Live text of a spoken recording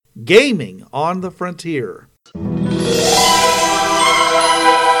Gaming on the Frontier.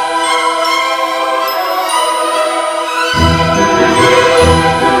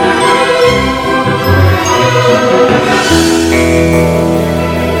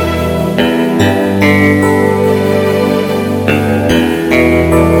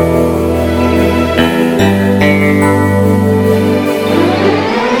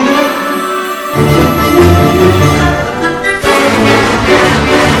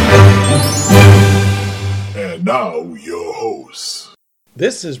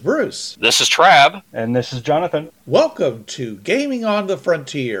 This is Bruce. This is Trav. And this is Jonathan. Welcome to Gaming on the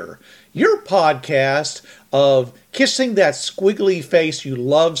Frontier, your podcast of kissing that squiggly face you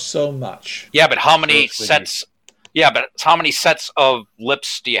love so much. Yeah, but how many sets? Yeah, but how many sets of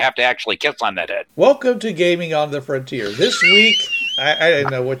lips do you have to actually kiss on that head? Welcome to Gaming on the Frontier. This week, I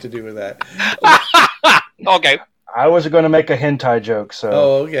didn't know what to do with that. Okay. I was going to make a hentai joke, so.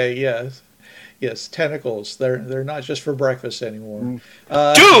 Oh, okay, yes. Yes, tentacles. They're not just for breakfast anymore.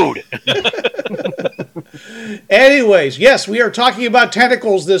 Dude! Anyways, yes, we are talking about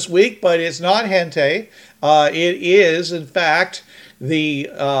tentacles this week, but it's not hentai. It is, in fact, the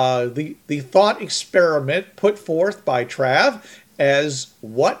thought experiment put forth by Trav as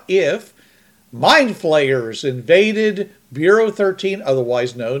what if mind flayers invaded Bureau 13,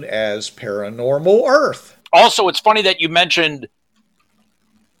 otherwise known as Paranormal Earth. Also, it's funny that you mentioned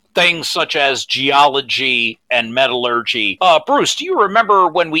things such as geology and metallurgy. Bruce, do you remember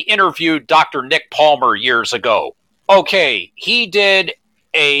when we interviewed Dr. Nick Palmer years ago? Okay, he did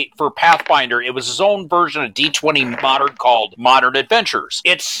for Pathfinder, it was his own version of D20 Modern called Modern Adventures.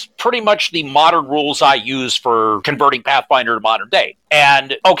 It's pretty much the modern rules I use for converting Pathfinder to modern day.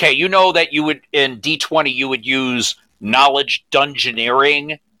 And, okay, you know that you would, in D20, you would use knowledge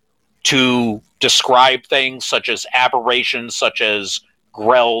dungeoneering to describe things such as aberrations, such as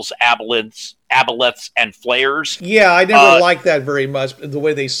grells, aboleths, and flayers. Yeah, I never liked that very much, the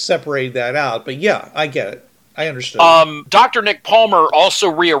way they separated that out. But yeah, I get it. I understand. Dr. Nick Palmer also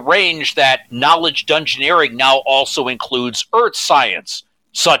rearranged that knowledge dungeoneering now also includes earth science,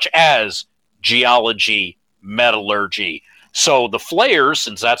 such as geology, metallurgy. So the flayers,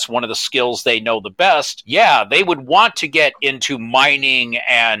 since that's one of the skills they know the best, yeah, they would want to get into mining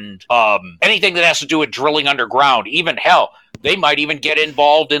and anything that has to do with drilling underground. Even hell, they might even get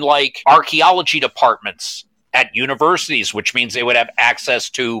involved in like archaeology departments at universities, which means they would have access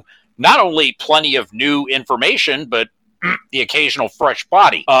to not only plenty of new information, but the occasional fresh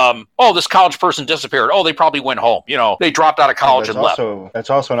body. This college person disappeared. Oh, they probably went home. You know, they dropped out of college and left. That's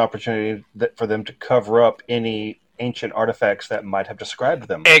also an opportunity for them to cover up any ancient artifacts that might have described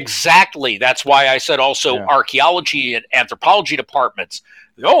them. Exactly. That's why I said also archaeology and anthropology departments.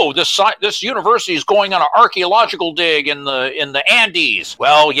 Oh, this university is going on an archaeological dig in the Andes.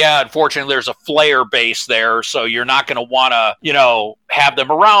 Well, yeah, unfortunately, there's a flare base there, so you're not going to want to, have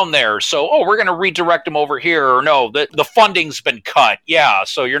them around there. So, we're going to redirect them over here. Or no, the funding's been cut. Yeah,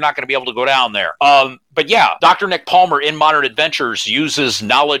 so you're not going to be able to go down there. But yeah, Dr. Nick Palmer in Modern Adventures uses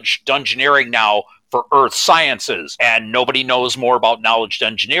knowledge dungeoneering now for earth sciences, and nobody knows more about knowledge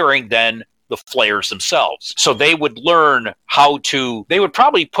dungeoneering than the flayers themselves. So they would learn they would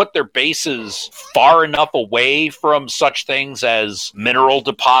probably put their bases far enough away from such things as mineral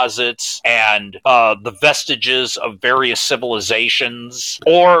deposits and the vestiges of various civilizations.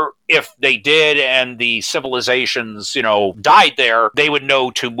 Or if they did and the civilizations, died there, they would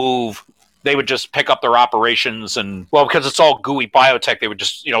know to move. They would just pick up their operations and, because it's all gooey biotech, they would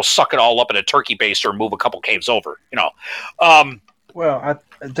just, suck it all up in a turkey baster and move a couple caves over,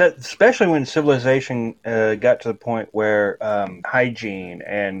 Especially when civilization got to the point where hygiene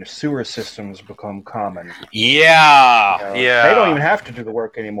and sewer systems become common. Yeah, yeah. They don't even have to do the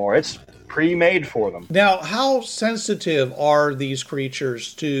work anymore. It's pre-made for them. Now, how sensitive are these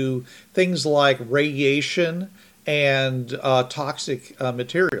creatures to things like radiation and toxic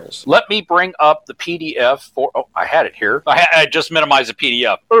materials? Let me bring up the PDF I had it here. I just minimized the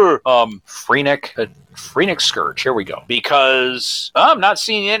PDF. Phrenic Scourge. Here we go. Because I'm not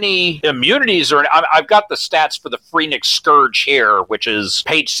seeing any immunities I've got the stats for the Phrenic Scourge here, which is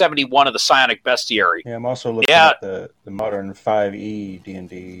page 71 of the Psionic Bestiary. Yeah, I'm also looking at the modern 5e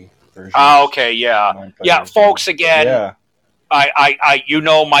D&D version. Okay, yeah. Yeah, folks, again. Yeah. I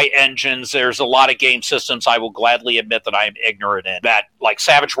my engines. There's a lot of game systems I will gladly admit that I am ignorant in. That, like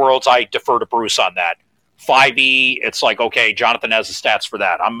Savage Worlds, I defer to Bruce on that. 5e, it's like, okay, Jonathan has the stats for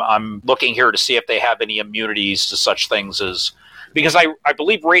that. I'm looking here to see if they have any immunities to such things as... Because I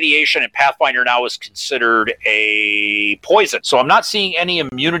believe radiation in Pathfinder now is considered a poison. So I'm not seeing any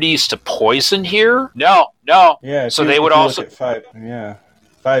immunities to poison here. No. Yeah, so they would also... Look at 5, yeah.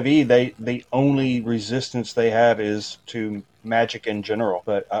 5e, the only resistance they have is to magic in general,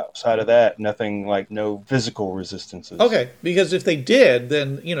 but outside of that, nothing, like no physical resistances. Okay, because if they did,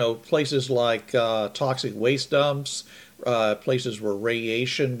 then places like toxic waste dumps, places where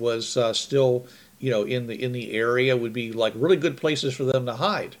radiation was still in the area would be like really good places for them to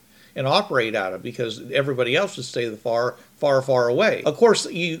hide and operate out of, because everybody else would stay far away. Of course,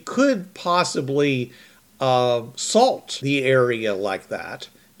 you could possibly salt the area like that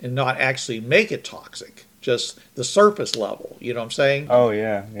and not actually make it toxic, just the surface level. You know what I'm saying? Oh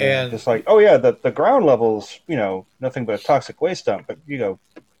yeah. And just like, the ground level's nothing but a toxic waste dump, but you go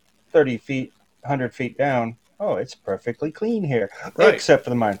 30 feet, 100 feet down, oh, it's perfectly clean here, right, except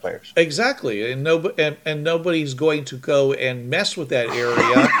for the mind players. Exactly, and nobody's going to go and mess with that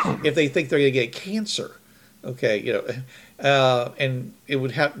area if they think they're going to get cancer. Okay, and it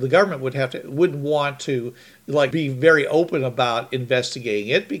would have, the government wouldn't want to be very open about investigating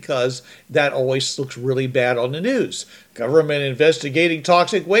it, because that always looks really bad on the news. Government investigating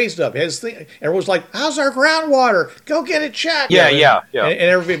toxic waste dump. Everyone's like, "How's our groundwater? Go get it checked." Yeah. And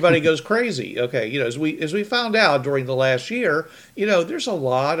everybody goes crazy. Okay, as we found out during the last year, there's a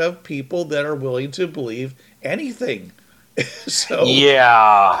lot of people that are willing to believe anything. So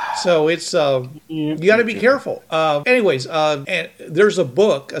it's you got to be careful. Anyways, and there's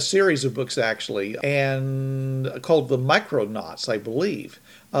a series of books actually, and called The Micronauts, I believe.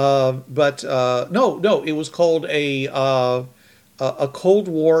 But no, it was called a Cold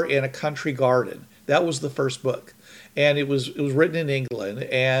War in a Country Garden. That was the first book, and it was written in England,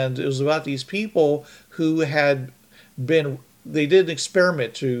 and it was about these people who had been. They did an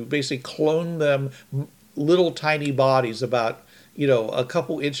experiment to basically clone them. Little tiny bodies about a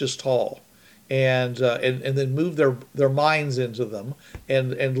couple inches tall, and then move their minds into them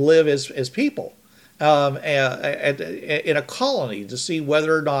and live as people in a colony, to see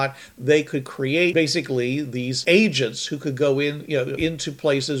whether or not they could create basically these agents who could go into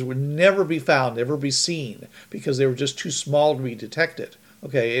places, would never be found, never be seen, because they were just too small to be detected.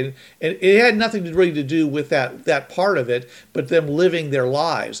 Okay, and it had nothing really to do with that part of it, but them living their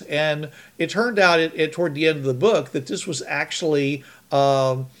lives. And it turned out toward the end of the book that this was actually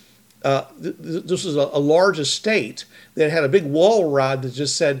this was a large estate that had a big wall around that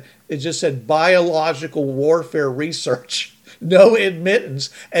just said biological warfare research. No admittance,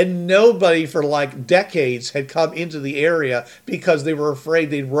 and nobody for like decades had come into the area because they were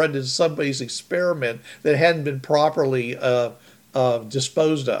afraid they'd run into somebody's experiment that hadn't been properly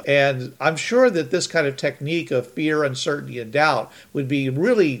disposed of. And I'm sure that this kind of technique of fear, uncertainty, and doubt would be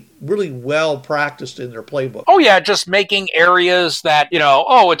really, really well practiced in their playbook. Oh yeah, just making areas that,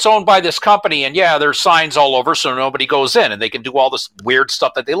 it's owned by this company, and there's signs all over so nobody goes in, and they can do all this weird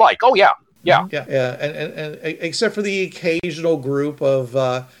stuff that they like. Oh yeah. And except for the occasional group of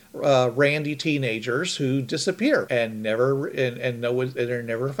randy teenagers who disappear and they're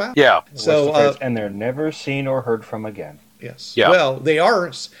never found. Yeah. So and they're never seen or heard from again. Yes. Yeah. Well, they are,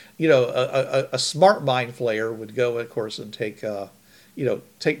 a smart mind flayer would go, of course, and take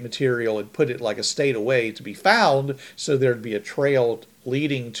material and put it like a state away to be found, so there'd be a trail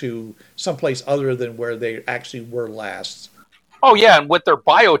leading to someplace other than where they actually were last. Oh, yeah, and with their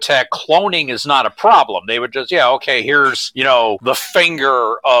biotech, cloning is not a problem. They would just, here's, the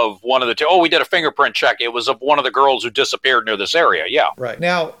finger of one of the two. Oh, we did a fingerprint check. It was of one of the girls who disappeared near this area, yeah. Right.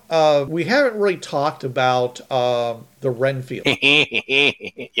 Now, we haven't really talked about the Renfield.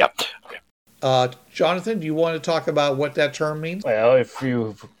 Yep. Jonathan, do you want to talk about what that term means? Well, if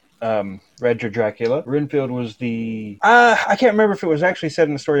you've read your Dracula, Renfield was I can't remember if it was actually said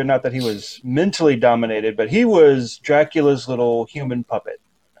in the story or not that he was mentally dominated, but he was Dracula's little human puppet.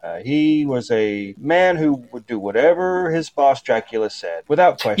 He was a man who would do whatever his boss Dracula said,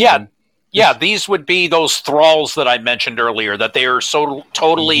 without question. Yeah, these would be those thralls that I mentioned earlier, that they are so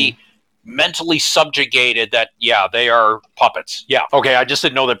totally mentally subjugated that, they are puppets. Yeah. Okay, I just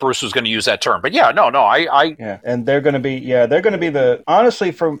didn't know that Bruce was going to use that term. But Yeah, and they're going to be,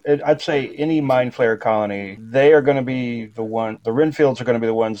 honestly, I'd say any Mind Flayer colony, they are going to be the Renfields are going to be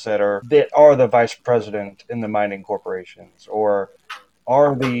the ones that are the vice president in the mining corporations, or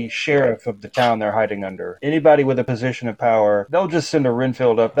are the sheriff of the town they're hiding under. Anybody with a position of power, they'll just send a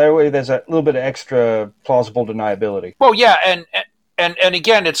Renfield up. That way there's a little bit of extra plausible deniability. Well, yeah, and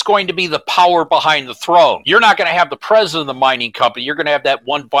again, it's going to be the power behind the throne. You're not going to have the president of the mining company. You're going to have that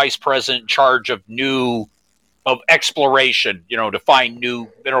one vice president in charge of exploration, to find new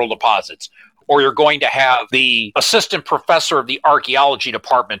mineral deposits. Or you're going to have the assistant professor of the archaeology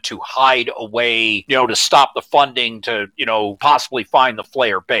department to hide away, to stop the funding to, possibly find the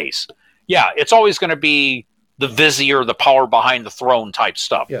Flayer base. Yeah, it's always going to be the vizier, the power behind the throne type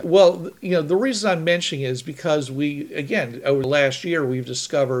stuff. Yeah. Well, the reason I'm mentioning it is because over the last year, we've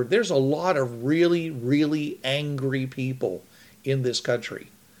discovered there's a lot of really, really angry people in this country.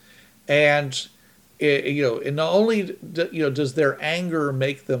 And, and not only, does their anger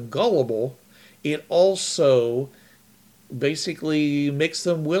make them gullible, it also basically makes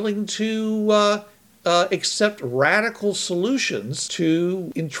them willing to accept radical solutions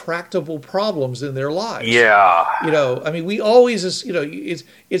to intractable problems in their lives. Yeah. We always, you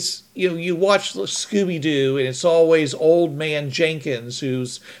watch Scooby-Doo and it's always old man Jenkins,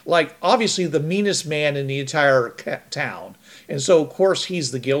 who's like obviously the meanest man in the entire town. And so, of course, he's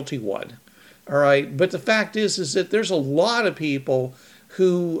the guilty one. All right. But the fact is that there's a lot of people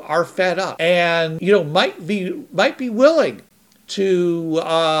who are fed up and, might be willing to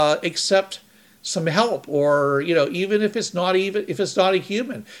accept some help, or even if it's not a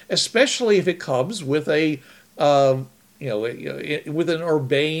human, especially if it comes with a with an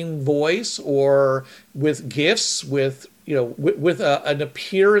urbane voice, or with gifts, with an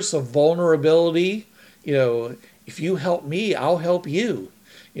appearance of vulnerability. If you help me, I'll help you.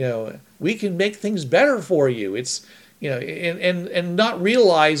 We can make things better for you. It's and not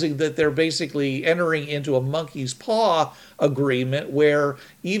realizing that they're basically entering into a monkey's paw agreement where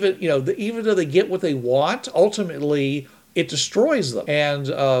even though they get what they want, ultimately it destroys them.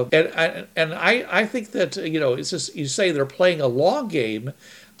 And I think that it's just, you say they're playing a long game.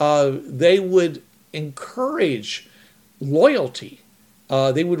 They would encourage loyalty.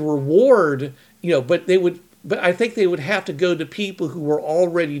 They would reward, but I think they would have to go to people who were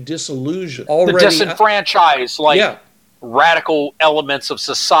already disillusioned, the disenfranchised, radical elements of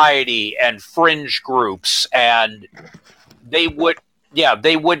society and fringe groups, and they would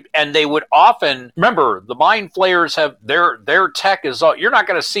often, remember, the mind flayers have their tech is, you're not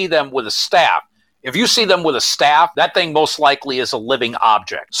going to see them with a staff. If you see them with a staff, that thing most likely is a living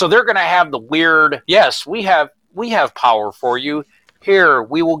object. So they're going to have the weird, yes, we have power for you. Here,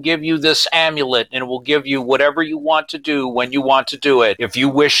 we will give you this amulet, and we'll give you whatever you want to do when you want to do it. If you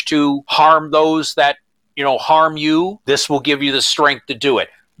wish to harm those that harm you, this will give you the strength to do it.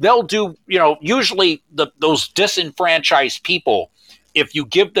 They'll do, usually those disenfranchised people, if you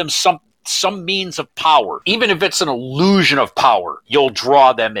give them some means of power, even if it's an illusion of power, you'll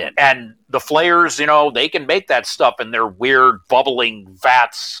draw them in. And the flayers, they can make that stuff in their weird bubbling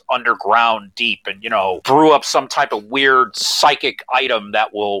vats underground deep, and, brew up some type of weird psychic item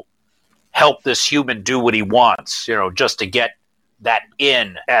that will help this human do what he wants, just to get that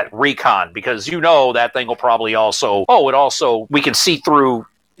in at recon, because that thing will probably also, we can see through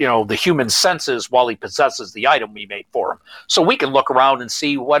the human senses while he possesses the item we made for him, so we can look around and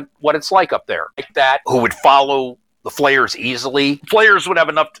see what it's like up there, like that, who would follow the flayers easily. Flayers would have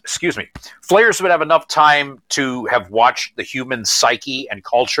enough time to have watched the human psyche and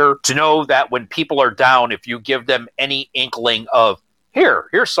culture to know that when people are down, if you give them any inkling of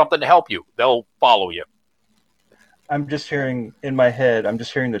here's something to help you, they'll follow you. I'm just hearing in my head,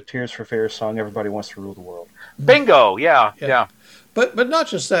 the Tears for Fears song, Everybody Wants to Rule the World. Bingo, yeah. But not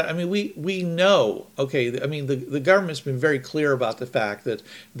just that. We know, the government's been very clear about the fact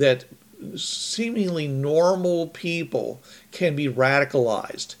that seemingly normal people can be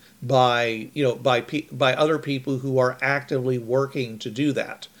radicalized by other people who are actively working to do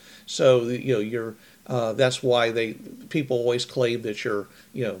that. So that's why people always claim that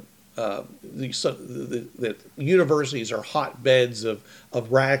that universities are hotbeds of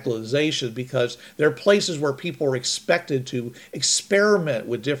radicalization, because they're places where people are expected to experiment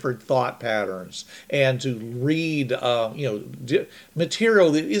with different thought patterns and to read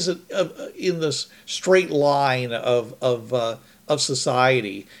material that isn't in this straight line of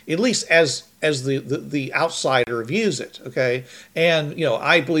society, at least as the outsider views it. Okay, and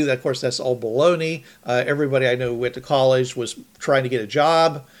I believe that, of course, that's all baloney. Everybody I know who went to college was trying to get a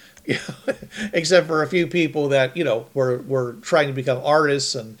job. Except for a few people that were trying to become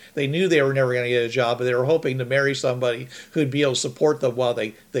artists, and they knew they were never going to get a job, but they were hoping to marry somebody who'd be able to support them while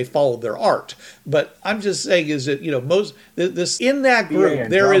they followed their art. But I'm just saying is that most this in that group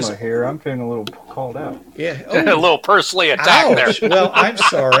there is here. I'm feeling a little called out. Yeah, a little personally attacked there. Well, I'm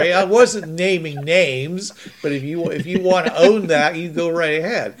sorry, I wasn't naming names, but if you want to own that, you go right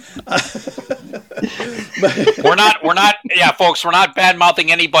ahead. But we're not, folks. We're not bad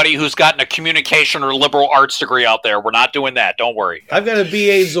mouthing anybody who's gotten a communication or liberal arts degree out there. We're not doing that. Don't worry. I've got a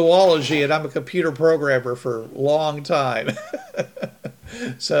BA zoology, and I'm a computer programmer for a long time.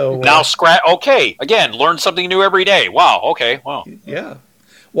 So now okay, again, learn something new every day. Wow. Okay. Wow. Yeah.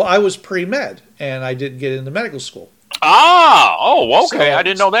 Well, I was pre-med, and I didn't get into medical school. Ah. Oh. Okay. So, I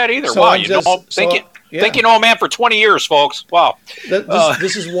didn't know that either. So wow. Yeah. Think you know a man for 20 years, folks. Wow.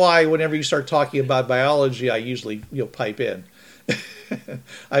 This is why whenever you start talking about biology, I usually pipe in.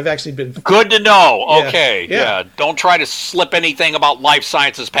 I've actually been good to know. Yeah, Okay, yeah. Don't try to slip anything about life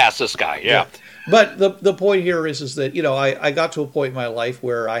sciences past this guy. Yeah. But the point here is that I got to a point in my life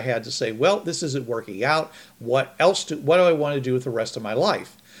where I had to say, well, this isn't working out. What do I want to do with the rest of my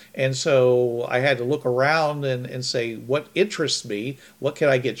life? And so I had to look around and say, what interests me? What can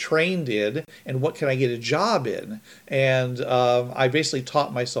I get trained in? And what can I get a job in? And I basically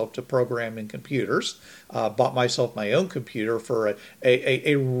taught myself to program in computers, bought myself my own computer for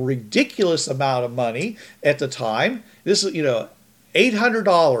a ridiculous amount of money at the time. This is,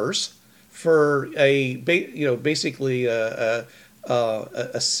 $800 for basically a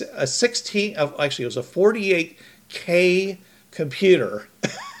 16, actually it was a 48K computer.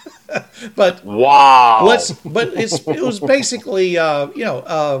 But wow, it was basically and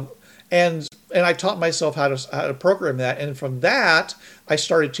I taught myself how to program that, and from that I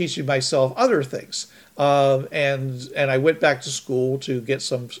started teaching myself other things, and I went back to school to get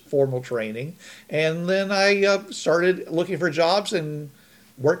some formal training, and then I started looking for jobs and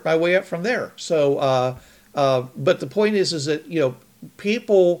worked my way up from there. So, but the point is that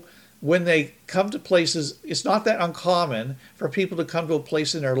people, when they come to places, it's not that uncommon for people to come to a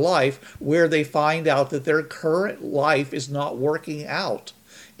place in their life where they find out that their current life is not working out.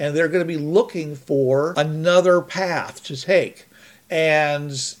 And they're going to be looking for another path to take.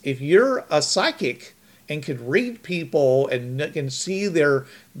 And if you're a psychic and can read people and can see their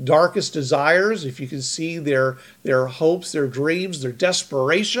darkest desires, if you can see their hopes, their dreams, their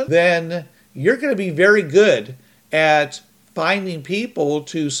desperation, then you're going to be very good at finding people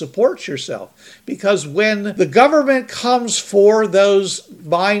to support yourself. Because when the government comes for those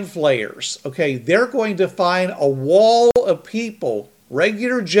mind flayers, okay, they're going to find a wall of people,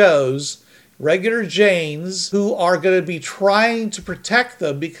 regular Joes, regular Janes, who are going to be trying to protect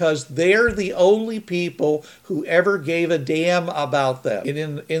them because they're the only people who ever gave a damn about them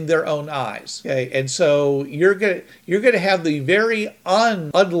in their own eyes. Okay, and so you're going to have the very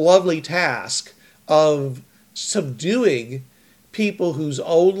unlovely task of subduing people whose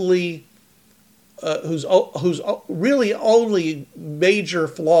really only major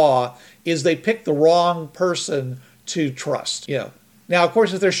flaw is they pick the wrong person to trust. Now, of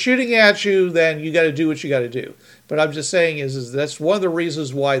course, if they're shooting at you, then you got to do what you got to do. But I'm just saying is that's one of the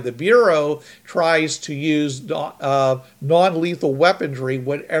reasons why the Bureau tries to use non-lethal weaponry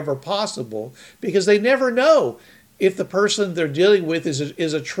whenever possible, because they never know if the person they're dealing with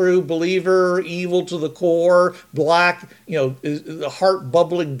is a true believer, evil to the core, black, heart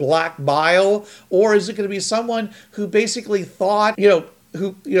bubbling black bile, or is it going to be someone who basically thought,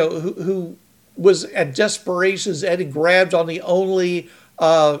 who was at desperation's end and grabbed on the only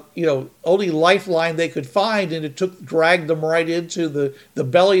lifeline they could find, and it dragged them right into the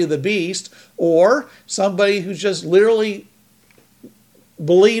belly of the beast, or somebody who just literally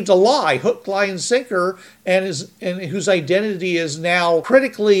believed a lie, hook, line, and sinker, and whose identity is now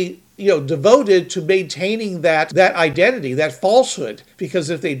critically devoted to maintaining that identity, that falsehood. Because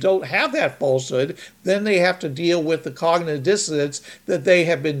if they don't have that falsehood, then they have to deal with the cognitive dissonance that they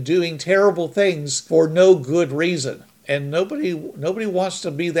have been doing terrible things for no good reason. And nobody wants to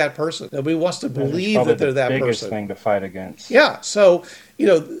be that person. Nobody wants to believe that they're that person. Biggest thing to fight against. Yeah. So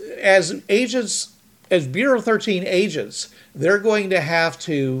as agents, as Bureau 13 agents, they're going to have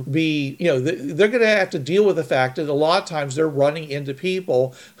to be, they're going to have to deal with the fact that a lot of times they're running into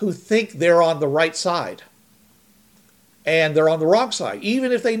people who think they're on the right side. And they're on the wrong side.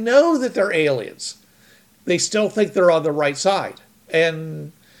 Even if they know that they're aliens, they still think they're on the right side.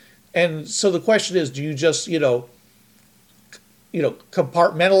 And so the question is, do you just,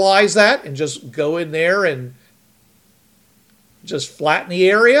 compartmentalize that and just go in there and just flatten the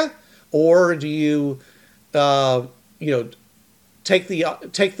area? Or do you, take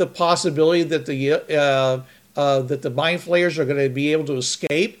the possibility that the mind flayers are going to be able to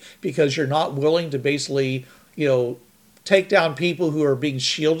escape because you're not willing to basically, take down people who are being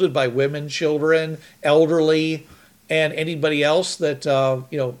shielded by women, children, elderly, and anybody else that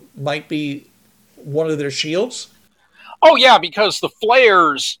might be one of their shields? Oh, yeah, because the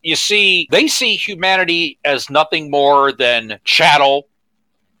flayers, you see, they see humanity as nothing more than chattel,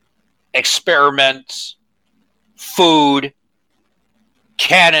 experiments, food,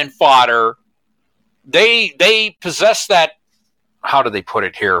 cannon fodder. They possess that. How do they put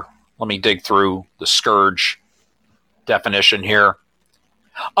it here? Let me dig through the Scourge definition here.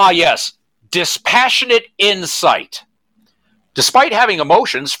 Yes, dispassionate insight. Despite having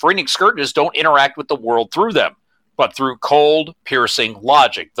emotions, Phoenix Scourges don't interact with the world through them, but through cold, piercing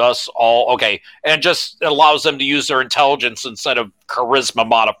logic. Thus, and it just allows them to use their intelligence instead of charisma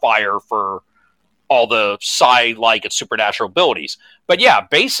modifier for all the psi-like and supernatural abilities. But yeah,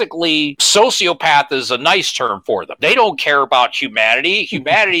 basically, sociopath is a nice term for them. They don't care about humanity.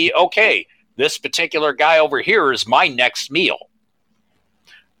 Humanity, okay, this particular guy over here is my next meal.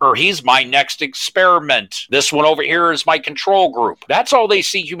 Or he's my next experiment. This one over here is my control group. That's all they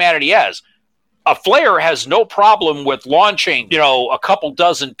see humanity as. A Flair has no problem with launching, a couple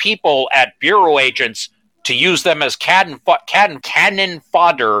dozen people at Bureau agents to use them as cannon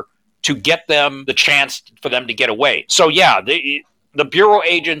fodder to get them the chance for them to get away. So yeah, the Bureau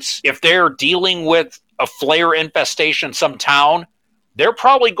agents, if they're dealing with a Flair infestation in some town, they're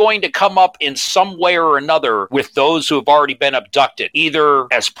probably going to come up in some way or another with those who have already been abducted, either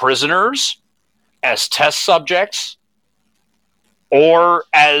as prisoners, as test subjects, or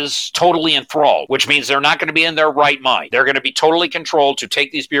as totally enthralled, which means they're not going to be in their right mind. They're going to be totally controlled to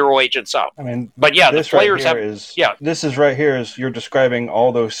take these Bureau agents out. I mean, but yeah, the players this is right here is you're describing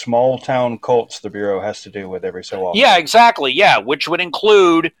all those small town cults the Bureau has to deal with every so often. Yeah, exactly. Yeah, which would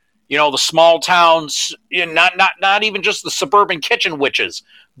include, the small towns, not even just the suburban kitchen witches,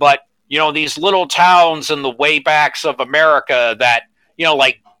 but, these little towns in the way backs of America that,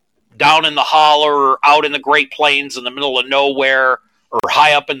 like down in the holler or out in the Great Plains in the middle of nowhere or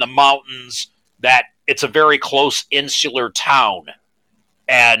high up in the mountains, that it's a very close insular town.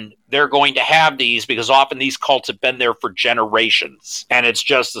 And they're going to have these because often these cults have been there for generations. And it's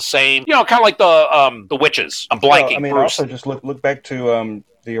just the same, kind of like the witches. I'm blanking. Well, also just look back to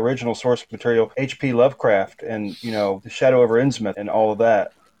the original source material, H.P. Lovecraft and, The Shadow over Innsmouth and all of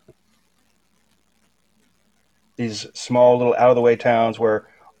that. These small little out-of-the-way towns where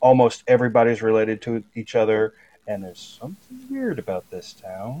almost everybody's related to each other, and there's something weird about this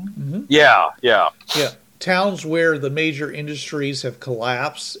town. Mm-hmm. Yeah. Towns where the major industries have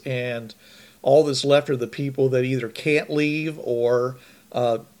collapsed, and all that's left are the people that either can't leave or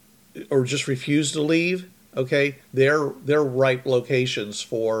just refuse to leave. Okay, they're ripe locations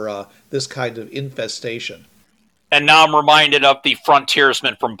for this kind of infestation. And now I'm reminded of the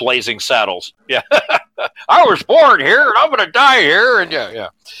frontiersman from Blazing Saddles. Yeah. I was born here, and I'm going to die here. And yeah,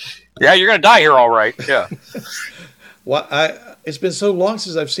 you're going to die here, all right. Yeah. Well, it's been so long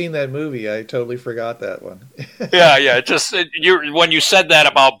since I've seen that movie. I totally forgot that one. Yeah. When you said that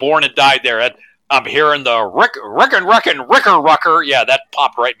about born and died there, I'm hearing the ricker rucker. Yeah, that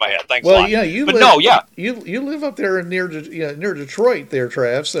popped right in my head. Thanks a lot. Yeah, you live up there near Detroit there,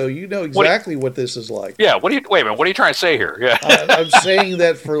 Trav, so you know exactly what this is like. Yeah, wait a minute, what are you trying to say here? Yeah. I'm saying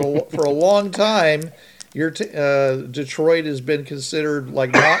that for a long time, Detroit has been considered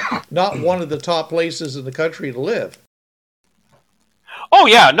like not one of the top places in the country to live. Oh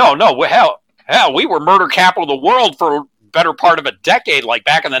yeah, no. Hell, we were murder capital of the world for better part of a decade, like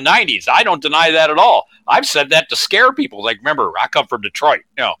back in the 90s. I don't deny that at all. I've said that to scare people. Like, remember, I come from Detroit.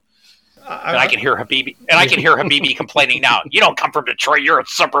 And I can hear Habibi complaining now. You don't come from Detroit. You're a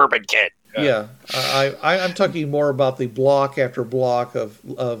suburban kid. Yeah, I'm talking more about the block after block of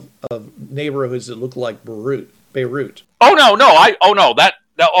neighborhoods that look like Beirut.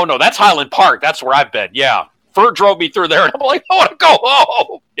 That's Highland Park. That's where I've been. Yeah, Fur drove me through there, and I'm like, I want to go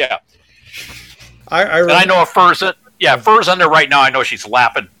home. Yeah, I know a Fur's. Yeah, Fur's under right now. I know she's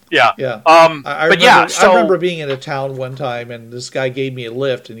laughing. Yeah. I remember being in a town one time, and this guy gave me a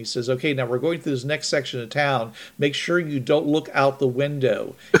lift, and he says, "Okay, now we're going through this next section of town. Make sure you don't look out the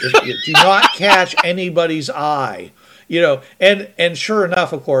window. Do not catch anybody's eye." And sure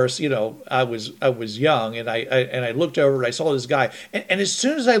enough, of course, I was young, and I looked over and I saw this guy, and as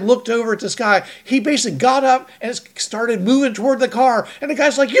soon as I looked over at this guy, he basically got up and started moving toward the car, and the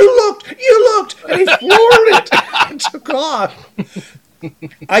guy's like, you looked, and he floored it and took off.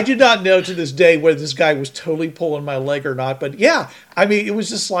 I do not know to this day whether this guy was totally pulling my leg or not, but yeah, I mean, it was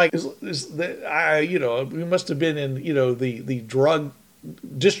just like, we must have been in, the drug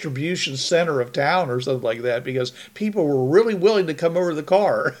distribution center of town or something like that, because people were really willing to come over the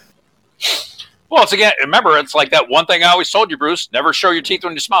car. Well, remember, it's like that one thing I always told you, Bruce, never show your teeth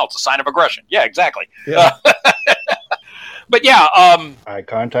when you smile. It's a sign of aggression. Yeah, exactly. Yeah. But yeah. Eye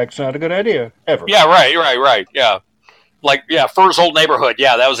contact's not a good idea, ever. Yeah, right. Yeah. Like, yeah, Fur's old neighborhood.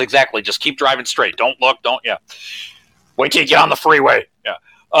 Yeah, that was exactly. Just keep driving straight. Don't look. Yeah. Wait till you get on the freeway. Yeah.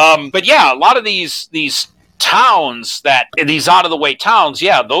 But yeah, a lot of these towns these out of the way towns,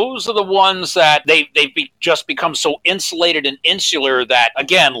 yeah, those are the ones that they've just become so insulated and insular that,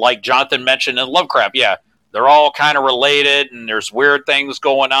 again, like Jonathan mentioned in Lovecraft, yeah, they're all kind of related and there's weird things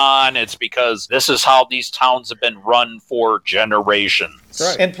going on. It's because this is how these towns have been run for generations.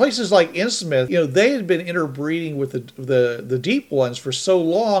 Right. And places like Innsmouth, they had been interbreeding with the deep ones for so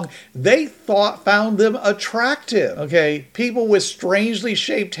long, they found them attractive. Okay, people with strangely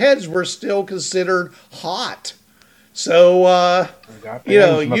shaped heads were still considered hot. So, you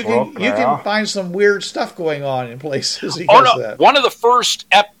can find some weird stuff going on in places because of that. One of the first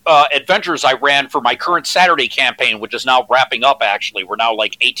adventures I ran for my current Saturday campaign, which is now wrapping up, actually. We're now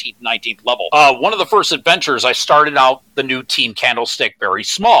like 18th, 19th level. One of the first adventures, I started out the new Team Candlestick very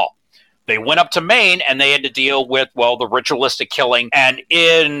small. They went up to Maine, and they had to deal with, the ritualistic killing. And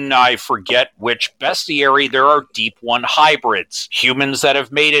in, I forget which bestiary, there are Deep One hybrids. Humans that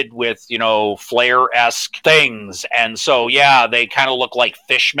have mated with, flare-esque things. And so, they kind of look like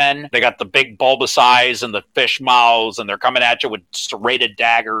fishmen. They got the big bulbous eyes and the fish mouths, and they're coming at you with serrated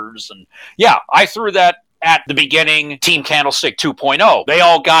daggers. And, I threw that at the beginning, Team Candlestick 2.0. They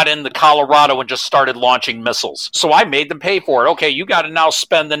all got in the Colorado and just started launching missiles. So I made them pay for it. Okay, you got to now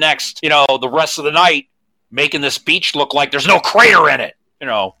spend the next, the rest of the night making this beach look like there's no crater in it,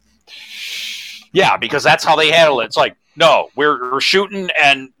 Yeah, because that's how they handle it. It's like, no, we're shooting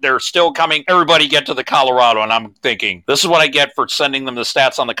and they're still coming. Everybody get to the Colorado. And I'm thinking, this is what I get for sending them the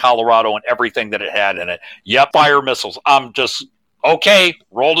stats on the Colorado and everything that it had in it. Yep, fire missiles. I'm just, okay,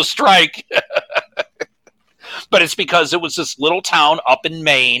 roll to strike. But it's because it was this little town up in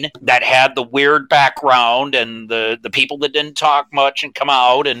Maine that had the weird background and the people that didn't talk much and come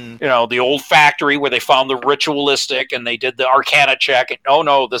out and, the old factory where they found the ritualistic and they did the Arcana check. And, oh,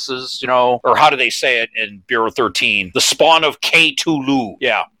 no, this is, or how do they say it in Bureau 13? The spawn of K-Tulu.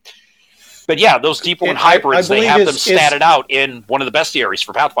 Yeah. But those Deep One hybrids, they have them statted out in one of the bestiaries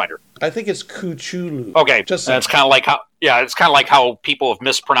for Pathfinder. I think it's Cthulhu. Okay, it's kind of like how how people have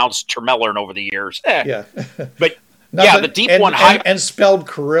mispronounced Termellern over the years. Yeah, but the Deep One hybrid and spelled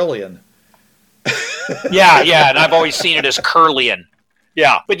Carillion. and I've always seen it as Curlian.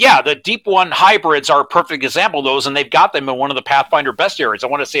 Yeah, but the Deep One hybrids are a perfect example of those, and they've got them in one of the Pathfinder bestiaries. I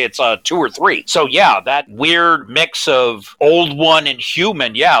want to say it's 2 or 3. So that weird mix of Old One and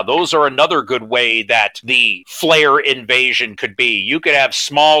human, those are another good way that the Flare invasion could be. You could have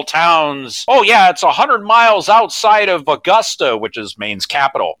small towns. Oh it's 100 miles outside of Augusta, which is Maine's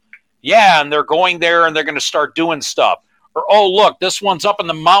capital. Yeah, and they're going there and they're going to start doing stuff. Or, oh, look, this one's up in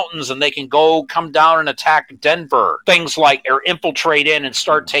the mountains and they can come down and attack Denver. Things like, or infiltrate in and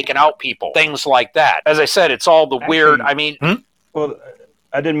start taking out people. Things like that. As I said, it's all the weird, Well,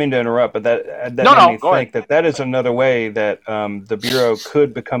 I didn't mean to interrupt, but that made me think that is another way that the Bureau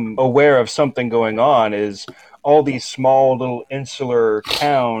could become aware of something going on, is all these small little insular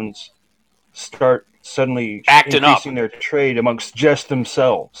towns start suddenly increasing their trade amongst just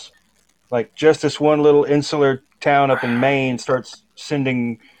themselves. Like just this one little insular town up in Maine starts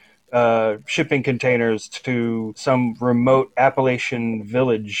sending shipping containers to some remote Appalachian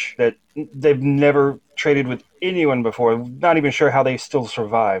village that they've never traded with anyone before. Not even sure how they still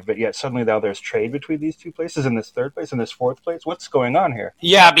survive, but yet suddenly now there's trade between these two places, in this third place, in this fourth place. What's going on here?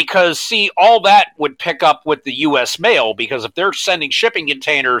 Yeah, because all that would pick up with the U.S. mail, because if they're sending shipping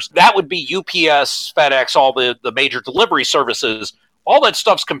containers, that would be UPS, FedEx, all the major delivery services. All that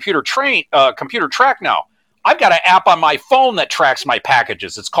stuff's computer tracked now. I've got an app on my phone that tracks my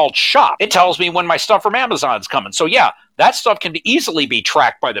packages. It's called Shop. It tells me when my stuff from Amazon's coming. So that stuff can easily be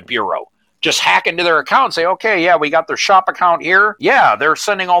tracked by the Bureau. Just hack into their account and say, okay, we got their shop account here. Yeah, they're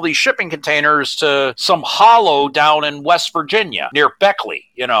sending all these shipping containers to some hollow down in West Virginia near Beckley,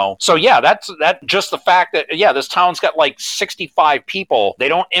 So that's just the fact that, this town's got like 65 people. They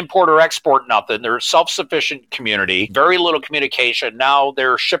don't import or export nothing. They're a self-sufficient community, very little communication. Now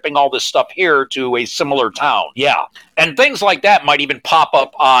they're shipping all this stuff here to a similar town. Yeah. And things like that might even pop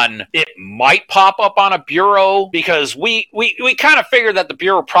up on a Bureau, because we kind of figure that the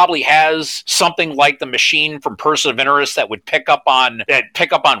Bureau probably has something like the machine from Person of Interest that would pick up on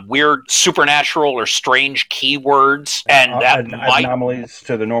weird supernatural or strange keywords, and that anomalies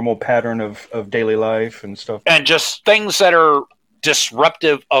to the normal pattern of daily life and stuff, and just things that are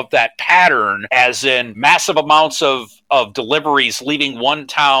disruptive of that pattern, as in massive amounts of deliveries leaving one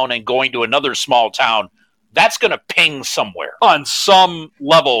town and going to another small town. That's going to ping somewhere on some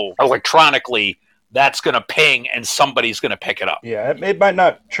level electronically. That's going to ping and somebody's going to pick it up. Yeah, it might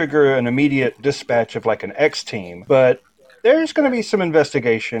not trigger an immediate dispatch of like an X team, but there's going to be some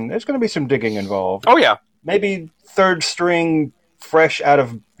investigation. There's going to be some digging involved. Oh, yeah. Maybe third string fresh out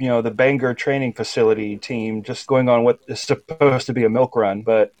of the Bangor training facility team, just going on what is supposed to be a milk run.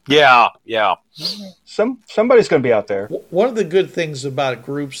 But yeah, somebody's going to be out there. One of the good things about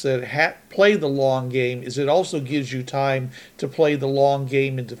groups that play the long game is it also gives you time to play the long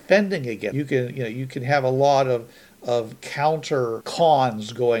game in defending again. You can have a lot of counter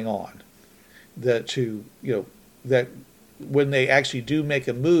cons going on that when they actually do make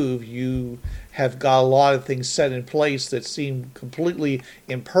a move, you have got a lot of things set in place that seem completely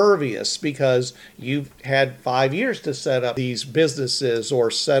impervious because you've had 5 years to set up these businesses or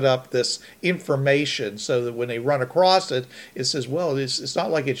set up this information so that when they run across it, it says, well, it's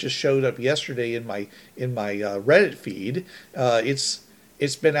not like it just showed up yesterday in my Reddit feed.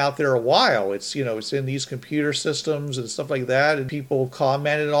 It's been out there a while. It's in these computer systems and stuff like that, and people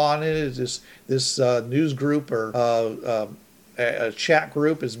commented on it. This news group or a chat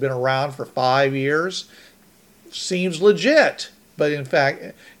group has been around for 5 years. Seems legit, but in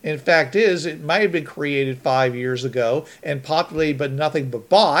fact it might have been created 5 years ago and populated by nothing but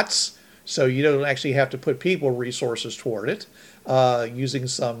bots. So you don't actually have to put people resources toward it, using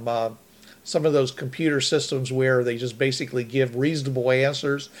some of those computer systems where they just basically give reasonable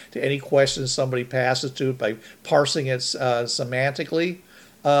answers to any questions somebody passes to it by parsing it semantically,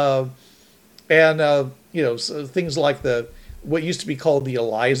 so things like what used to be called the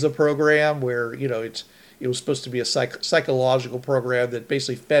ELIZA program, where it was supposed to be a psychological program that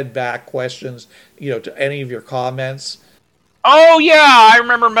basically fed back questions to any of your comments. Oh yeah, I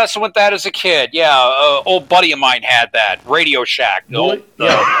remember messing with that as a kid. Yeah, old buddy of mine had that. Radio Shack.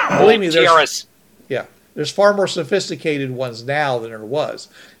 Believe me, there's far more sophisticated ones now than there was.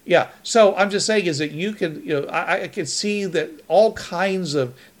 Yeah, so I'm just saying is that you can, I can see that all kinds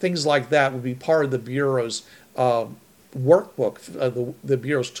of things like that would be part of the Bureau's workbook, the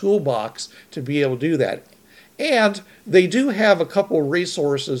Bureau's toolbox to be able to do that. And they do have a couple of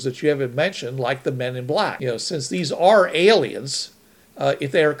resources that you haven't mentioned, like the Men in Black. Since these are aliens,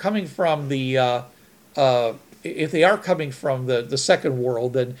 if they are coming from the second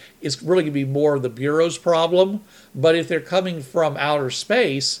world, then it's really going to be more of the Bureau's problem. But if they're coming from outer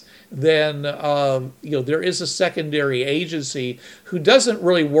space, then there is a secondary agency who doesn't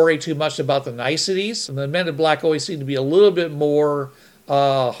really worry too much about the niceties. And the Men in Black always seem to be a little bit more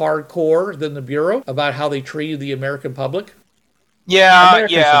hardcore than the Bureau about how they treated the American public.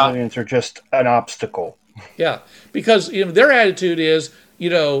 American civilians are just an obstacle. Yeah, because their attitude is,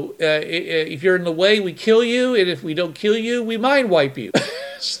 if you're in the way, we kill you, and if we don't kill you, we mind wipe you.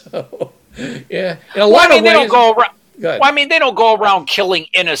 So, yeah, in a lot of ways, they don't go around. They don't go around killing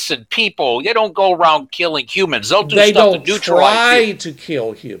innocent people. They don't go around killing humans. They'll do stuff to neutralize. They don't try to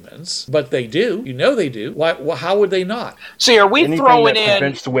kill humans, but they do. They do. Why? How would they not? See, are we throwing in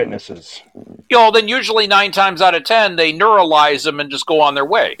convinced witnesses? Then usually 9 times out of 10 they neuralize them and just go on their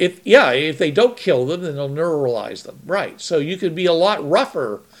way. If they don't kill them, then they'll neuralize them. Right. So you could be a lot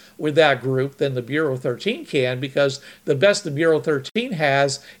rougher with that group than the Bureau 13 can, because the best the Bureau 13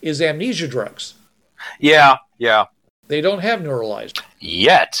 has is amnesia drugs. Yeah. They don't have neuralized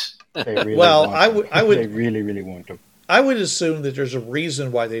yet. Really I would. They really, really want them. I would assume that there's a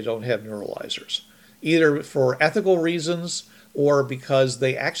reason why they don't have neuralizers, either for ethical reasons or because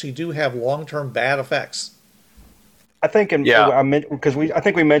they actually do have long-term bad effects. I think, because I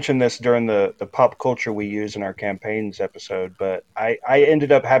think we mentioned this during the pop culture we use in our campaigns episode, but I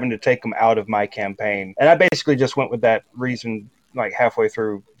ended up having to take them out of my campaign, and I basically just went with that reason. Like halfway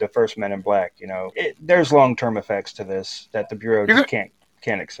through the first Men in Black, there's long-term effects to this that the Bureau just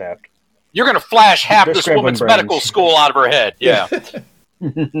can't accept. You're going to flash half this woman's medical school out of her head. Yeah.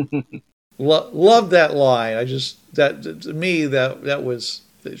 Love that line. To me, that was,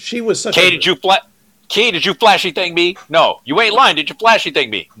 she was such did you flashy thing me? No. You ain't lying. Did you flashy thing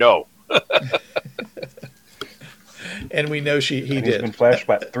me? No. And we know he did. He's been flashed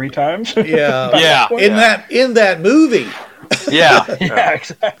about 3 times. Yeah. In that movie. Yeah.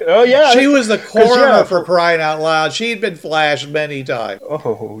 Exactly. Oh, yeah. She was the coroner, for crying out loud. She'd been flashed many times.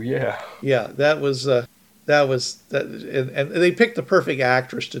 Oh, yeah. Yeah, that was, and they picked the perfect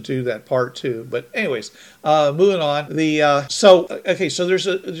actress to do that part too. But anyways, moving on. So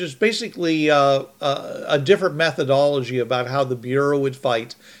there's basically a different methodology about how the Bureau would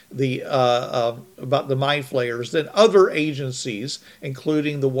fight about the mind flayers than other agencies,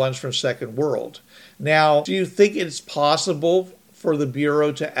 including the ones from Second World. Now, do you think it's possible for the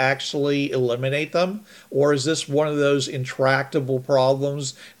Bureau to actually eliminate them? Or is this one of those intractable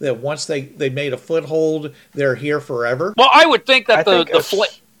problems that once they made a foothold, they're here forever? Well, I would think that the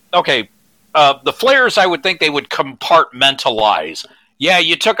flares, I would think they would compartmentalize. Yeah,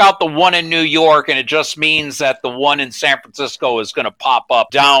 you took out the one in New York, and it just means that the one in San Francisco is going to pop up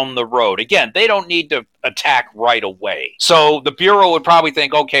down the road. Again, they don't need to attack right away. So the Bureau would probably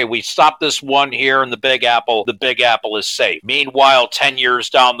think, okay, we stopped this one here in the Big Apple. The Big Apple is safe. Meanwhile, 10 years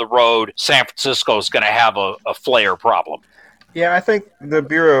down the road, San Francisco is going to have a flare problem. Yeah, I think the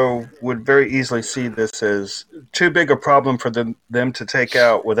Bureau would very easily see this as too big a problem for them to take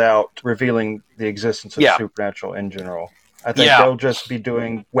out without revealing the existence of supernatural in general. I think they'll just be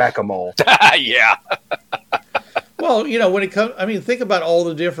doing whack-a-mole. Yeah. Well, when it comes, think about all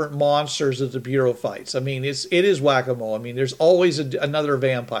the different monsters that the Bureau fights. It is whack-a-mole. There's always another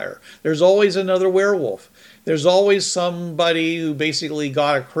vampire. There's always another werewolf. There's always somebody who basically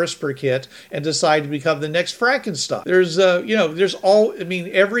got a CRISPR kit and decided to become the next Frankenstein. There's,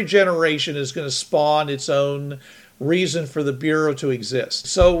 every generation is going to spawn its own reason for the Bureau to exist.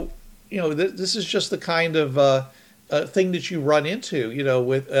 So, this is just the kind of thing that you run into,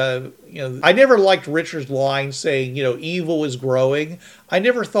 I never liked Richard's line saying, evil is growing. I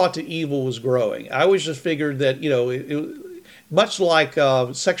never thought that evil was growing. I always just figured that, much like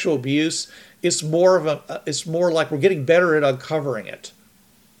sexual abuse, it's more like we're getting better at uncovering it.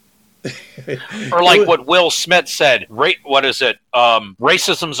 Or like what Will Smith said, what is it?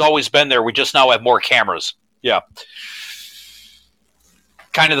 Racism's always been there. We just now have more cameras. Yeah.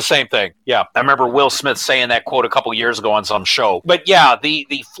 Kind of the same thing. Yeah. I remember Will Smith saying that quote a couple years ago on some show. But yeah, the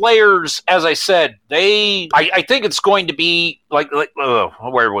flares, as I said, I think it's going to be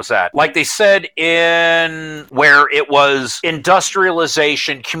where was that? Like they said in where it was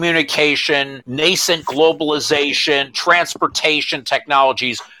industrialization, communication, nascent globalization, transportation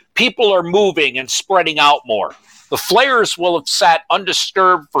technologies. People are moving and spreading out more. The flares will have sat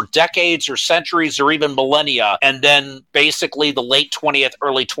undisturbed for decades or centuries or even millennia, and then basically the late 20th,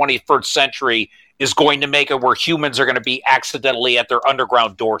 early 21st century is going to make it where humans are going to be accidentally at their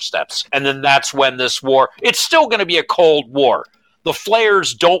underground doorsteps. And then that's when this war, it's still going to be a Cold War. The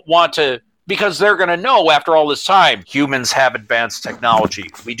flares don't want to, because they're going to know after all this time, humans have advanced technology.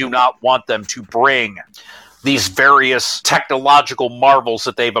 We do not want them to bring these various technological marvels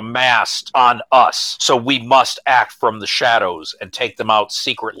that they've amassed on us. So we must act from the shadows and take them out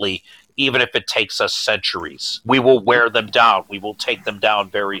secretly, even if it takes us centuries. We will wear them down. We will take them down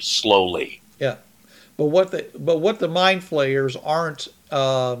very slowly. Yeah. But what the Mind Flayers aren't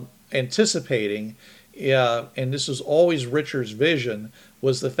anticipating, and this was always Richard's vision,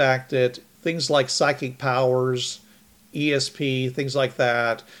 was the fact that things like psychic powers, ESP, things like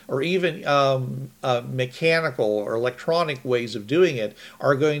that, or even mechanical or electronic ways of doing it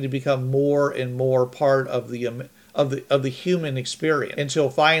are going to become more and more part of the human experience, until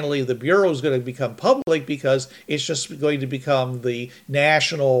finally the Bureau is going to become public, because it's just going to become the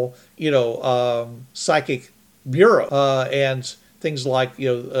national, psychic bureau, and things like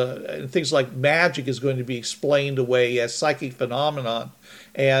magic is going to be explained away as psychic phenomenon.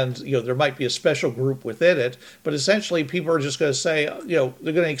 And, there might be a special group within it, but essentially people are just going to say, they're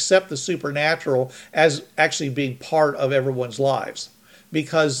going to accept the supernatural as actually being part of everyone's lives,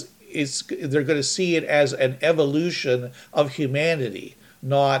 because they're going to see it as an evolution of humanity,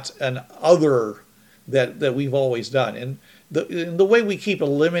 not an other that we've always done. And the way we keep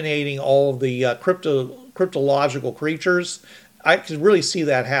eliminating all of the cryptological creatures, I can really see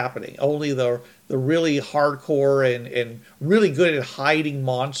that happening. Only the really hardcore and really good at hiding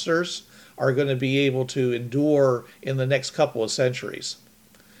monsters are going to be able to endure in the next couple of centuries.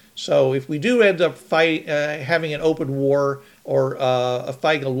 So if we do end up having an open war or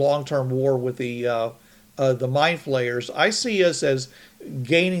fighting a long-term war with the Mind Flayers, I see us as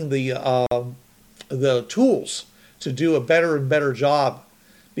gaining the tools to do a better and better job.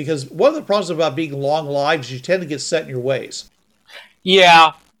 Because one of the problems about being long-lived is you tend to get set in your ways.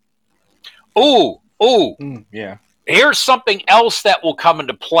 Yeah. Yeah. Here's something else that will come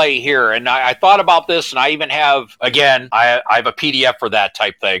into play here. And I thought about this, and I even have, again, I have a PDF for that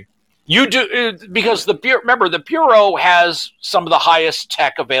type thing. You do, because remember, the Bureau has some of the highest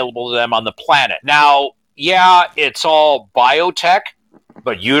tech available to them on the planet. Now, yeah, it's all biotech,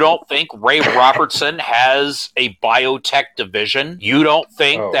 but you don't think Ray Robertson has a biotech division? You don't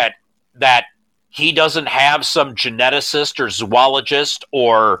think that he doesn't have some geneticist or zoologist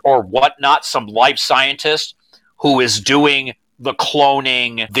or whatnot, some life scientist who is doing the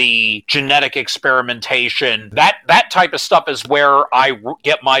cloning, the genetic experimentation? That type of stuff is where I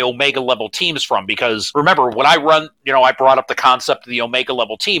get my Omega level teams from. Because remember, when I run, I brought up the concept of the Omega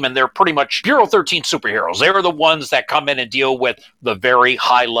level team, and they're pretty much Bureau 13 superheroes. They're the ones that come in and deal with the very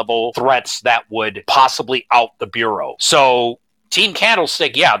high level threats that would possibly out the Bureau. So Team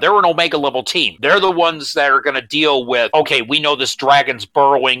Candlestick, yeah, they're an Omega level team. They're the ones that are going to deal with, okay, we know this dragon's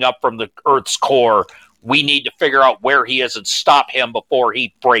burrowing up from the Earth's core. We need to figure out where he is and stop him before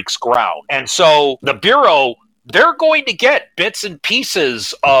he breaks ground. And so the Bureau, they're going to get bits and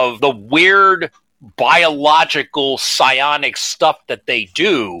pieces of the weird biological psionic stuff that they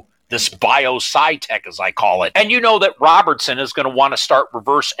do, this bio-sci-tech, as I call it. And you know that Robertson is going to want to start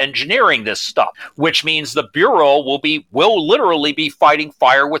reverse engineering this stuff, which means the Bureau will literally be fighting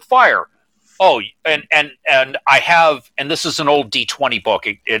fire with fire. Oh, and I have, and this is an old D20 book,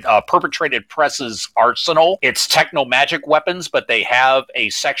 Perpetrated Press's Arsenal. It's techno-magic weapons, but they have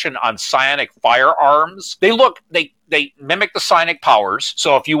a section on psionic firearms. They mimic the psionic powers.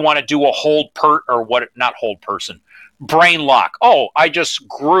 So if you want to do a brain lock. Oh, I just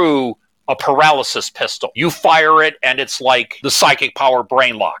grew a paralysis pistol. You fire it, and it's like the psychic power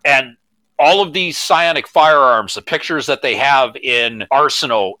brain lock. And all of these psionic firearms, the pictures that they have in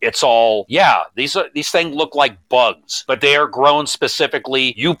Arsenal, it's all, yeah, these things look like bugs, but they are grown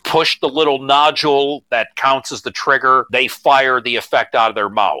specifically. You push the little nodule that counts as the trigger, they fire the effect out of their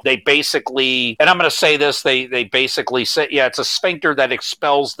mouth. They basically, and I'm going to say this, they basically say, yeah, it's a sphincter that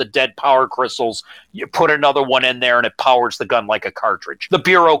expels the dead power crystals. You put another one in there and it powers the gun like a cartridge. The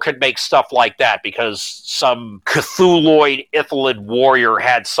Bureau could make stuff like that because some Cthulhuoid Ithilid warrior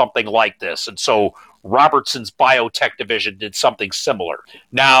had something like this. And so Robertson's biotech division did something similar.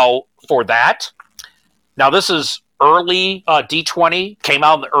 Now, for that, this is early D20, came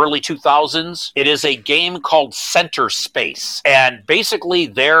out in the early 2000s. It is a game called Center Space. And basically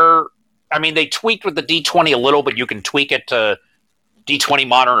they tweaked with the D20 a little, but you can tweak it to D20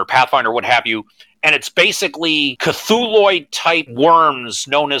 Modern or Pathfinder, what have you. And it's basically Cthulhuoid-type worms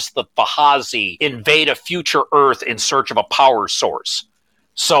known as the Fahazi invade a future Earth in search of a power source.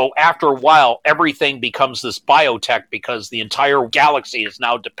 So after a while, everything becomes this biotech because the entire galaxy is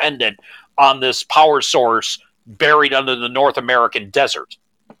now dependent on this power source buried under the North American desert,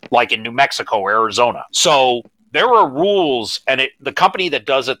 like in New Mexico, Arizona. So there are rules, and the company that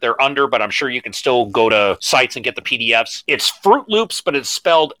does it, they're under, but I'm sure you can still go to sites and get the PDFs. It's Fruit Loops, but it's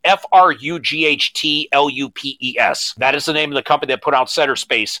spelled FRUGHTLUPES. That is the name of the company that put out Center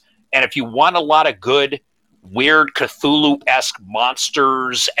Space. And if you want a lot of good, weird Cthulhu-esque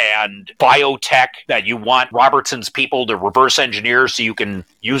monsters and biotech that you want Robertson's people to reverse engineer so you can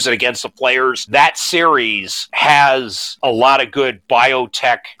use it against the players, that series has a lot of good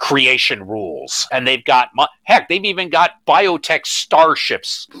biotech creation rules. And they've even got biotech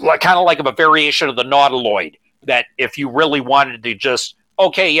starships, kind of like a variation of the Nautiloid, that if you really wanted to just,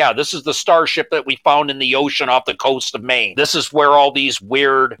 okay, yeah, this is the starship that we found in the ocean off the coast of Maine. This is where all these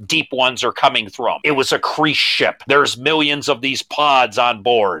weird deep ones are coming from. It was a Crease ship. There's millions of these pods on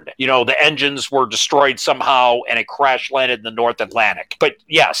board. You know, the engines were destroyed somehow and it crash landed in the North Atlantic. But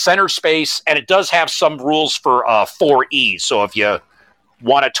yeah, Center Space, and it does have some rules for 4E. So if you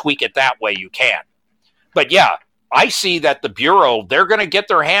want to tweak it that way, you can. But yeah, I see that the Bureau, they're going to get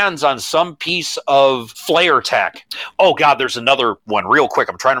their hands on some piece of flare tech. Oh, God, there's another one real quick.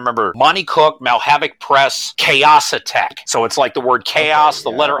 I'm trying to remember. Monty Cook, Malhavoc Press, Chaositech. So it's like the word chaos, the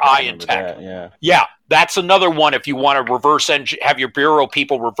letter I in tech. Yeah, that's another one if you want to have your Bureau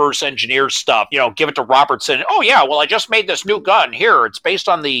people reverse engineer stuff. You know, give it to Robertson. Oh, yeah, well, I just made this new gun. Here, it's based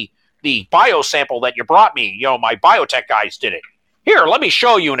on the bio sample that you brought me. You know, my biotech guys did it. Here, let me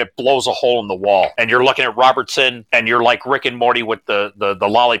show you, and it blows a hole in the wall. And you're looking at Robertson, and you're like Rick and Morty with the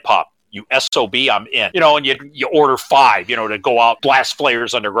lollipop. You SOB, I'm in. You know, and you order 5, you know, to go out, blast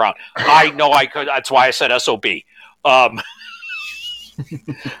flares underground. I know I could. That's why I said SOB. But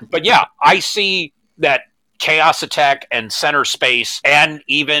yeah, I see that Chaositech and Center Space, and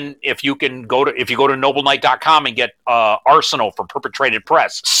even if you go to nobleknight.com and get Arsenal from Perpetrated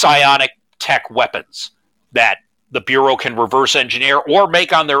Press, psionic tech weapons that the Bureau can reverse engineer or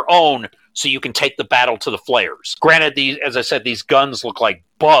make on their own so you can take the battle to the flares. Granted, as I said, these guns look like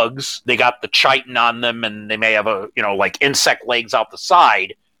bugs. They got the chitin on them, and they may have like insect legs out the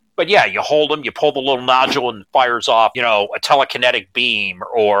side. But yeah, you hold them, you pull the little nodule, and it fires off, you know, a telekinetic beam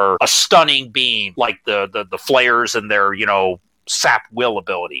or a stunning beam like the flares and their, you know, sap will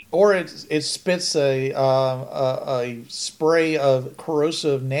ability. Or it spits a spray of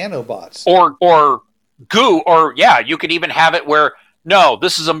corrosive nanobots. Or goo, or yeah, you could even have it where, no,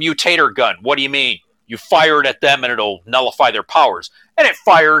 this is a mutator gun. What do you mean? You fire it at them and it'll nullify their powers. And it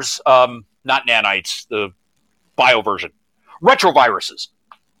fires, not nanites, the bio version, retroviruses.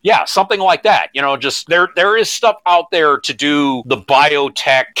 Yeah, something like that. You know, just there is stuff out there to do the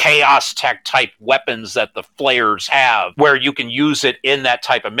biotech, chaos tech type weapons that the flayers have, where you can use it in that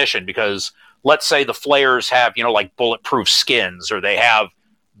type of mission, because let's say the flares have, like bulletproof skins, or they have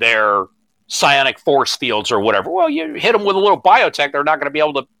their psionic force fields or whatever. Well, you hit them with a little biotech, they're not going to be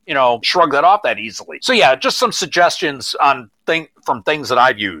able to, shrug that off that easily. So yeah, just some suggestions from things that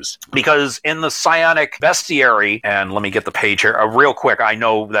I've used. Because in the psionic bestiary, and let me get the page here real quick. I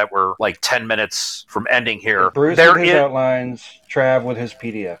know that we're like 10 minutes from ending here. Bruce with his outlines, Trav with his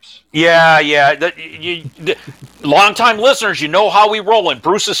PDFs. Yeah. Long-time listeners, you know how we roll, and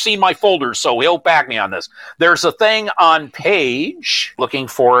Bruce has seen my folders, so he'll back me on this. There's a thing on page, looking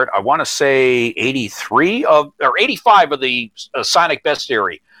for it, I want to say 83 or 85 of the psionic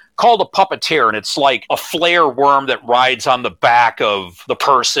bestiary, called a puppeteer, and it's like a flare worm that rides on the back of the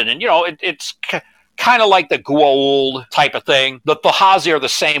person, and it's kind of like the Goa'uld type of thing. The Hazi are the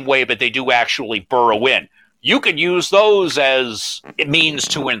same way, but they do actually burrow in. You could use those as it means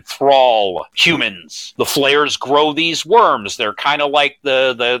to enthrall humans. The flares grow these worms. They're kind of like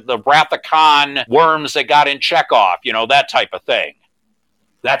the Rathacon worms that got in Chekhov, that type of thing.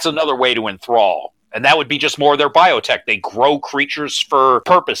 That's another way to enthrall. And that would be just more of their biotech. They grow creatures for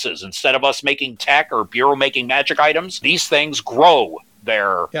purposes. Instead of us making tech or Bureau making magic items, these things grow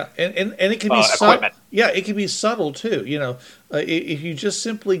their and it can be equipment. It can be subtle too. If you just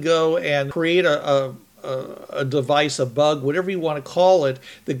simply go and create a device, a bug, whatever you want to call it,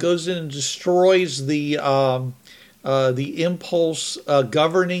 that goes in and destroys the impulse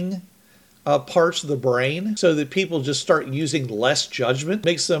governing parts of the brain, so that people just start using less judgment,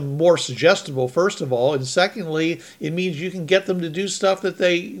 makes them more suggestible, first of all, and secondly, it means you can get them to do stuff that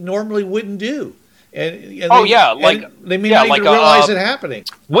they normally wouldn't do. And they may not even realize it happening.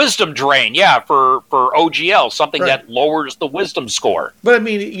 Wisdom drain, for OGL, something that lowers the wisdom score. But I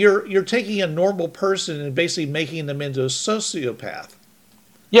mean, you're taking a normal person and basically making them into a sociopath.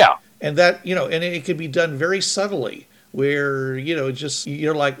 Yeah, and that and it can be done very subtly, where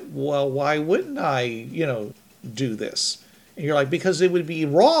you're like, well, why wouldn't I do this? And you're like, because it would be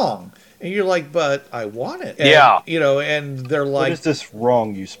wrong. And you're like, but I want it. And, and they're like, what is this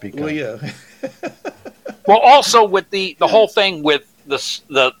wrong you speak of? Well, yeah. Well, also with the whole thing with the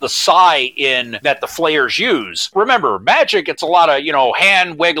psi in that the flares use. Remember, magic, it's a lot of,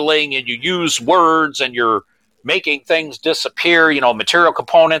 hand wiggling, and you use words, and you're making things disappear, material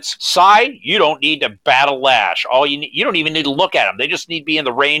components. Psi, you don't need to battle lash. You don't even need to look at them. They just need to be in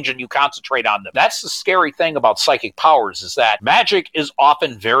the range, and you concentrate on them. That's the scary thing about psychic powers, is that magic is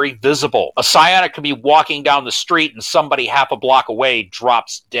often very visible. A psionic could be walking down the street, and somebody half a block away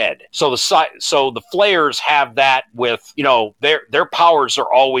drops dead. So the flares have that with, their powers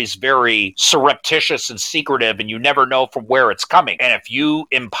are always very surreptitious and secretive, and you never know from where it's coming. And if you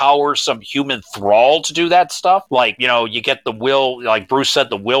empower some human thrall to do that stuff, like, you get the will, like Bruce said,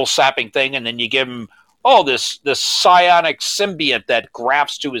 the will sapping thing, and then you give him, this psionic symbiote that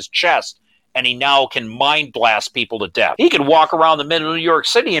grafts to his chest, and he now can mind blast people to death. He could walk around the middle of New York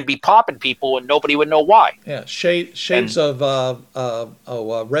City and be popping people, and nobody would know why. Yeah, shades of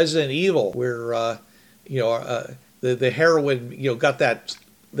Resident Evil, where the heroine got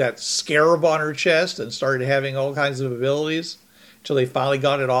that scarab on her chest and started having all kinds of abilities until they finally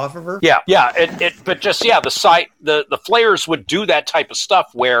got it off of her. The flares would do that type of stuff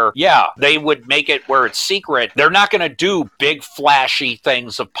where, they would make it where it's secret. They're not going to do big flashy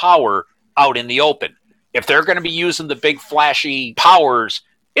things of power out in the open. If they're going to be using the big flashy powers,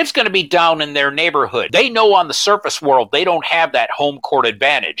 it's going to be down in their neighborhood. They know on the surface world they don't have that home court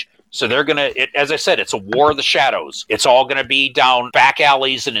advantage. So they're going to, as I said, it's a war of the shadows. It's all going to be down back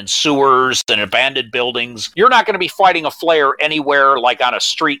alleys and in sewers and abandoned buildings. You're not going to be fighting a flare anywhere like on a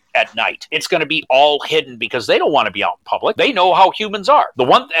street at night. It's going to be all hidden because they don't want to be out in public. They know how humans are.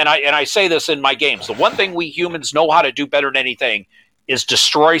 And I say this in my games, the one thing we humans know how to do better than anything is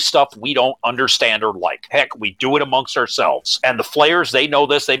destroy stuff we don't understand or like. Heck, we do it amongst ourselves. And the flares, they know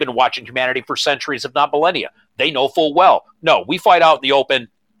this. They've been watching humanity for centuries, if not millennia. They know full well. No, we fight out in the open.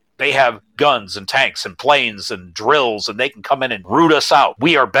 They have guns and tanks and planes and drills, and they can come in and root us out.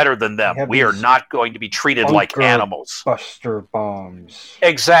 We are better than them. We are not going to be treated like animals. Buster bombs.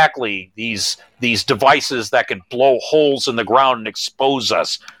 Exactly. These devices that can blow holes in the ground and expose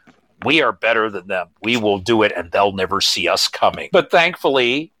us. We are better than them. We will do it, and they'll never see us coming. But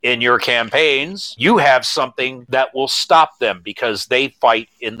thankfully, in your campaigns, you have something that will stop them because they fight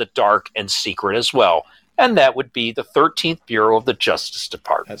in the dark and secret as well. And that would be the 13th Bureau of the Justice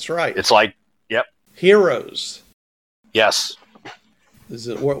Department. That's right. It's like, yep. Heroes. Yes. Is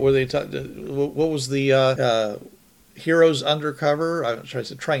it what were they? What was the Heroes Undercover? I'm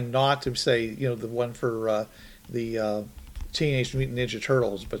trying not to say the one for the Teenage Mutant Ninja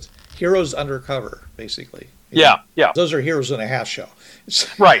Turtles, but Heroes Undercover, basically. Yeah, yeah. Those are Heroes in a Half show.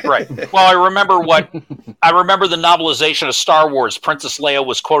 Right. Well, I remember the novelization of Star Wars. Princess Leia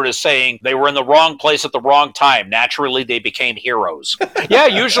was quoted as saying, they were in the wrong place at the wrong time. Naturally, they became heroes. Yeah,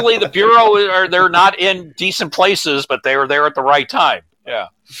 usually the Bureau, they're not in decent places, but they were there at the right time. Yeah.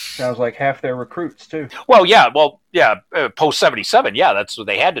 Sounds like half their recruits, too. Well, yeah. Post 77. Yeah, that's what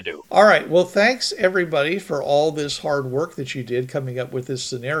they had to do. All right. Well, thanks, everybody, for all this hard work that you did coming up with this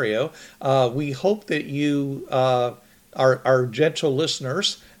scenario. We hope that you, our gentle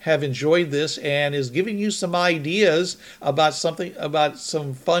listeners, have enjoyed this and is giving you some ideas about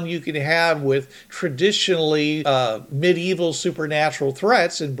some fun you can have with traditionally medieval supernatural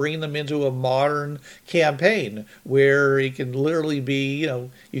threats and bring them into a modern campaign where it can literally be,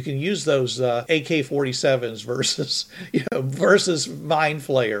 you can use those AK-47s versus mind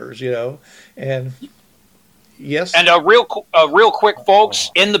flayers, and yes. And real quick,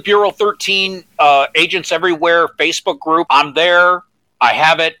 folks, in the Bureau 13 Agents Everywhere Facebook group, I'm there. I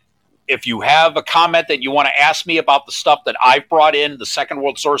have it. If you have a comment that you want to ask me about the stuff that I've brought in, the Second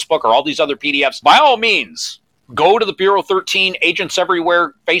World Source Book or all these other PDFs, by all means, go to the Bureau 13 Agents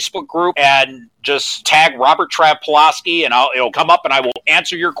Everywhere Facebook group and just tag Robert Trav Pulaski, and it'll come up and I will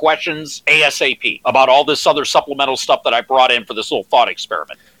answer your questions ASAP about all this other supplemental stuff that I brought in for this little thought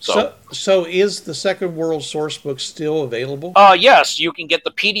experiment. So is the Second World Source Book still available? Yes, you can get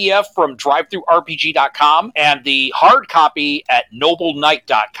the PDF from DriveThruRPG.com and the hard copy at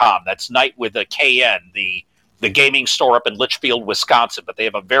NobleKnight.com. That's Knight with a KN, the gaming store up in Litchfield, Wisconsin. But they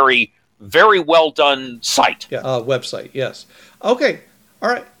have a very, very well done site. Yeah, website, yes. Okay. All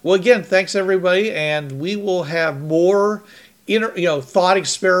right. Well, again, thanks everybody, and we will have more, thought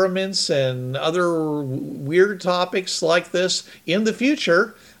experiments and other weird topics like this in the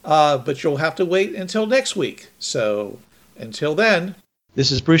future. But you'll have to wait until next week. So until then,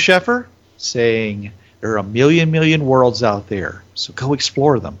 this is Bruce Sheffer saying there are a million worlds out there. So go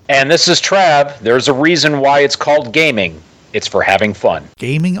explore them. And this is Trav. There's a reason why it's called gaming. It's for having fun.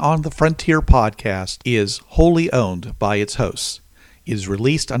 Gaming on the Frontier podcast is wholly owned by its hosts. It is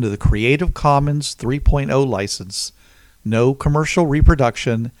released under the Creative Commons 3.0 license. No commercial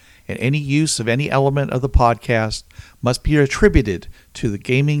reproduction and any use of any element of the podcast must be attributed to the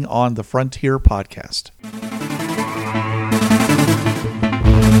Gaming on the Frontier podcast.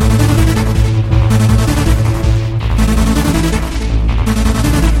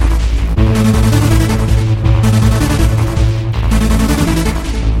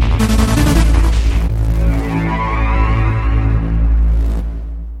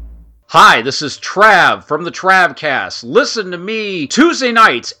 Hi, this is Trav from the Travcast. Listen to me Tuesday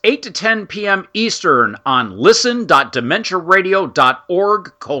nights, 8 to 10 p.m. Eastern on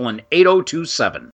listen.dementiaradio.org:8027.